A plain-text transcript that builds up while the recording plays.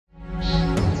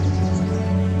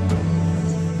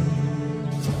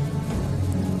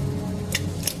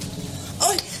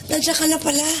nandiyan ka na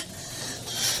pala.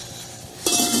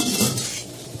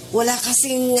 Wala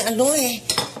kasing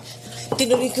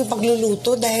tinuloy ko yung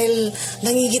pagluluto dahil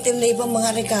nangigitim na ibang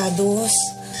mga recados.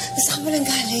 Saan ka ba nang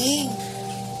galing?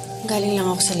 Galing lang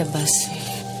ako sa labas.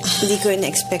 Hindi ko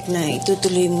na-expect na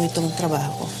itutuloy mo itong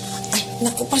trabaho. Ay,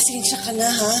 naku, pasensya ka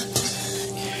na, ha?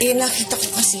 Nakita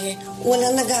ko kasi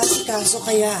walang nag-aasikaso,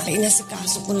 kaya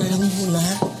inasikaso ko na lang muna.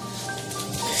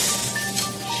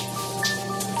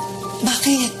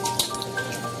 Bakit?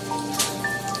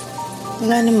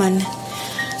 Wala naman.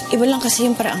 Iba lang kasi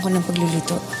yung paraan ko ng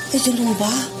pagluluto. Ganun ba?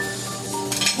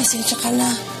 Pasensya ka na.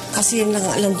 Kasi yun lang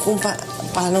alam kong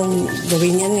paano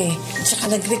gawin yan eh.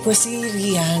 Tsaka nag-request si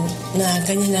Rhian na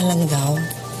ganyan na lang daw.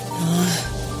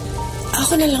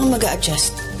 Ako na lang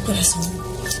mag-a-adjust. Corazon,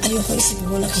 ayoko isipin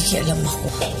mo nakikialam ako.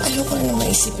 Ayoko na naman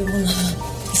isipin mo na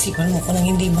isipan mo ko nang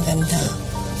hindi maganda.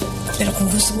 Pero kung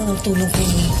gusto mo ng tulong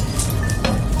kay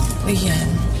Rhian,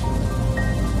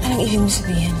 anong ibig mo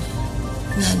sabihin?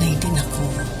 Nanay din ako.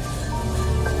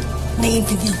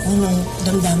 Naiintindihan ko ng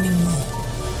damdamin mo.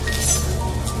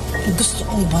 Gusto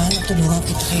ko ba na tulungan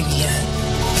kita kay Rhian?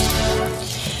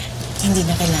 Hindi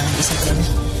na kailangan, Isabelle.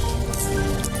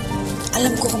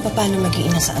 Alam ko kung paano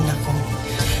mag-iina sa anak ko.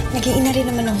 Nag-iina rin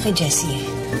naman ako kay Jessie.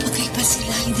 Magkaiba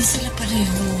sila, hindi sila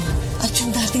pareho. At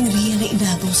yung dating Rhian na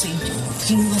inagaw sa inyo,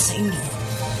 kinuha sa inyo.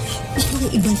 Ibang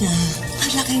iba na,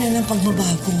 halaki na ng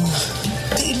pagbabago.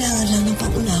 Kailangan lang ng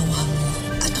pag-unawa mo.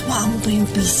 At hawaan mo pa yung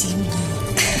PC mo.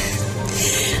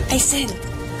 I said,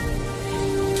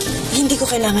 hindi ko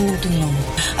kailangan ng tulong.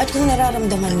 At kung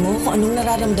nararamdaman mo, kung anong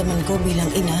nararamdaman ko bilang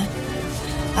ina,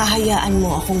 hahayaan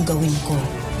mo akong gawin ko.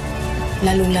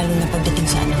 Lalo-lalo na pagdating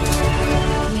sa anak.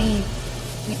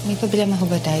 May problema ko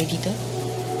ba tayo dito?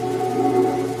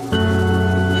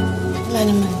 Wala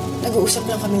naman. Nag-uusap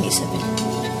lang kami ni Isabelle.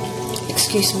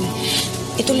 Excuse me.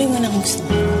 Ituloy mo na kung gusto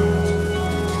mo.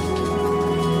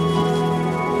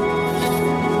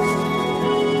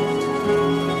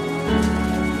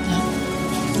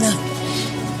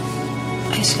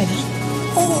 Ayos ka na?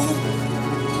 Oo.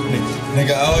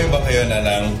 Nag-aaway ba kayo,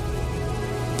 Nanang?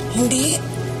 Hindi.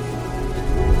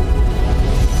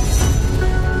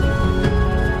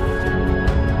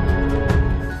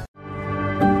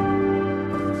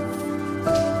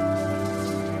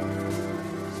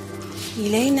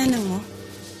 Elai, Nanang mo?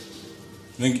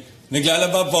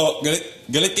 Naglalaba po.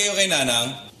 Galit kayo kay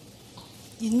Nanang?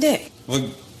 Hindi.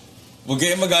 Huwag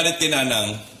kayo magalit kay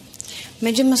Nanang.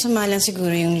 Medyo masama lang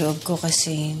siguro yung loob ko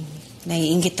kasi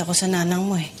naiinggit ako sa nanang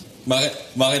mo eh.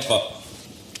 Bakit po?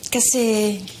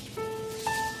 Kasi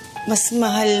mas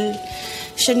mahal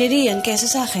siya ni Rhian kaysa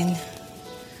sa akin.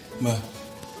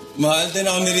 Mahal din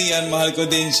ako ni Rhian. Mahal ko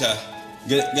din siya.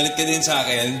 Galit ka din sa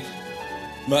akin.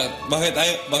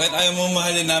 Bakit ayaw mo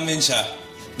mahalin namin siya?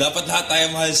 Dapat lahat tayo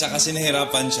mahal siya kasi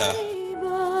nahirapan siya.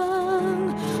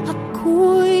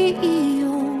 Ako'y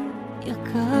iyong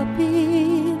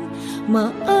yakapin.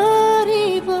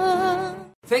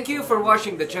 Thank you for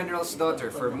watching The General's Daughter.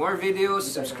 For more videos,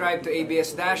 subscribe to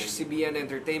ABS-CBN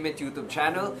Entertainment YouTube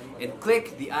channel and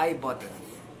click the I button.